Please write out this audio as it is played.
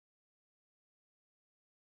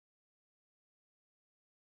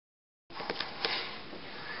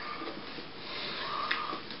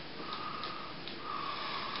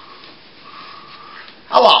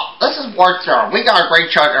Sports Zone. We got a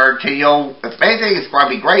great show to you. It's amazing. It's going to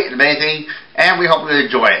be great and amazing, and we hope you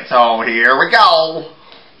enjoy it. So here we go.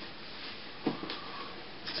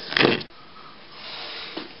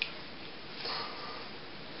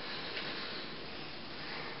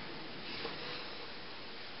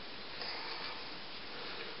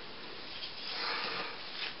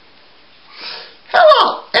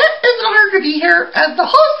 Hello, it is an honor to be here as the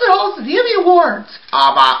host of the Emmy Awards.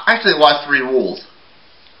 Actually, it was 3 rules.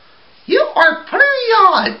 You are pretty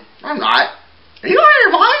odd. I'm not. Are you out of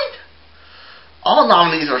your mind? All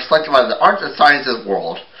nominees are selected by the arts and sciences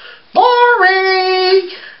world. Boring!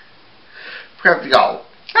 We have to go.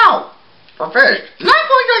 Now, we're finished. I'm not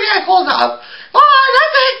going to get close up. Oh,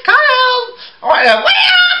 that's it. Cut out. Alright, wait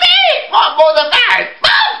on me! What more than that?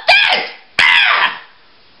 Move this!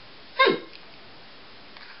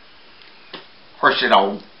 Of course, you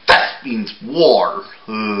know, that means war.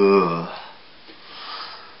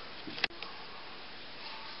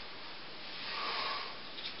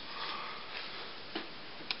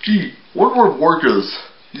 Gee, wonder where Work is.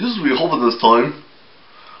 He seems to be home this time.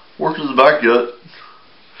 Work isn't back yet.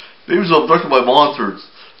 Babies are abducted by monsters.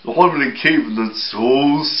 They'll find him in a cave and it's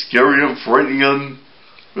so scary and frightening and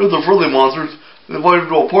they're friendly monsters. They invite him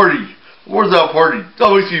to a party. Where's that party? That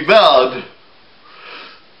makes me mad.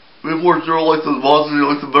 Maybe more Zero likes those monsters, he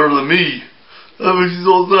likes them better than me. That makes me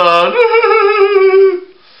so sad.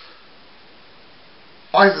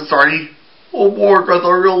 Why is it starting? Oh, Bork, I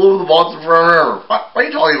thought you were going to live with the monster forever. What are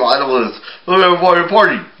you talking about? I don't know this. Let me have a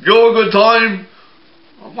party. You have a good time?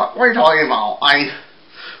 What are you talking about?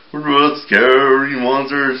 We're about scary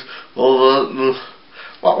monsters, all that.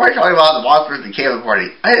 What are you talking about? The monsters in the cave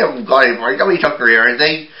party. I haven't got any party. Nobody took her or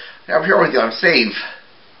anything. I'm here with you. I'm safe.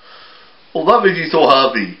 Well, that makes you so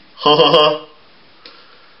happy. Ha ha ha.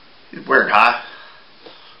 It's weird, huh?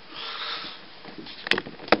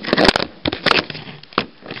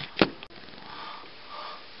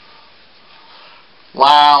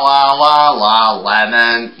 La la la la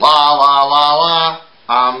lemon. La la la la.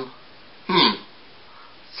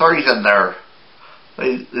 Sorry's in there.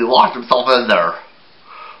 They locked himself in there.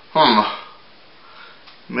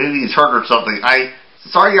 Maybe he's hurt or something.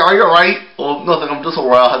 Sorry, are you alright? Oh, nothing. I'm just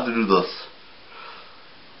alright. I have to do this.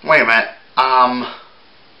 Wait a minute.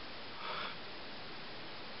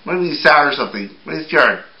 Maybe he's sad or something. Maybe he's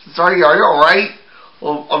scared. Sorry, are you alright?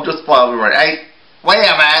 Oh, I'm just fine. I'll be right. Wait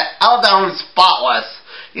a minute. I thought that was spotless.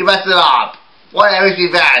 You messed it up. Why that makes me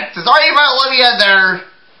bad? Sorry, you might let me in there.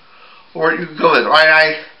 Or you can come in,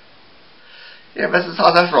 right? Yeah, Mrs.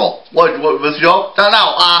 How's that roll? What, mess you up?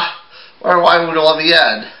 No. Why would you let me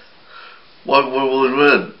in? Why will you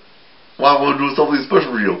in? Why would I do something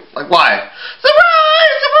special for you? Like why?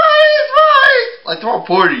 Surprise! Surprise! Surprise! Like throw a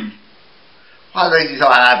party. Why does that make you so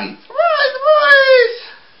happy? Surprise! Surprise!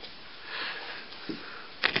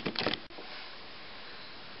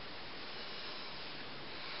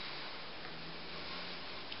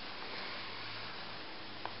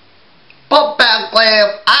 Bump back lamb,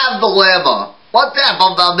 I'm the llama. What's that,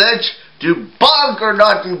 bump down bitch? Do bunk or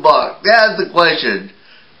not do bunk? That's the question.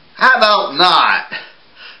 How about not?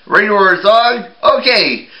 Ready for a song?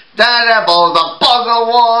 Okay. That apple's a bunk a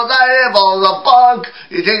wall, that apple's a bunk.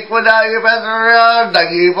 You take one out, you pass it around, that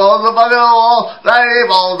apple's a bunk a wall, that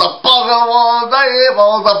apple's a bunk a wall, that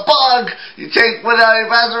apple's a bunk. You take one out, you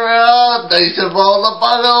pass it around, that apple's a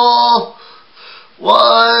bunk a wall.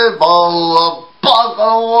 One ball of bunk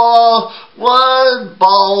a wall, one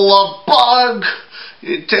ball of bunk.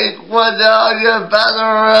 You take one out, you pass it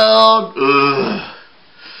around.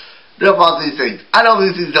 Enough about these things. I know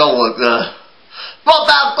these things don't look Bump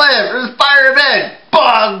out plan for Spider-Man!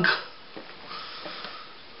 Bug!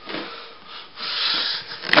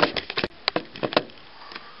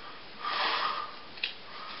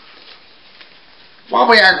 Well,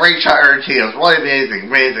 we had a great shot at our teams. Really amazing.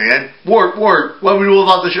 And Work, what do we do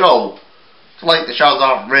about the show? It's like the show's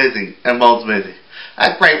off amazing and well, it's amazing.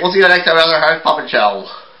 That's great. We'll see you next time on another Puppet Show.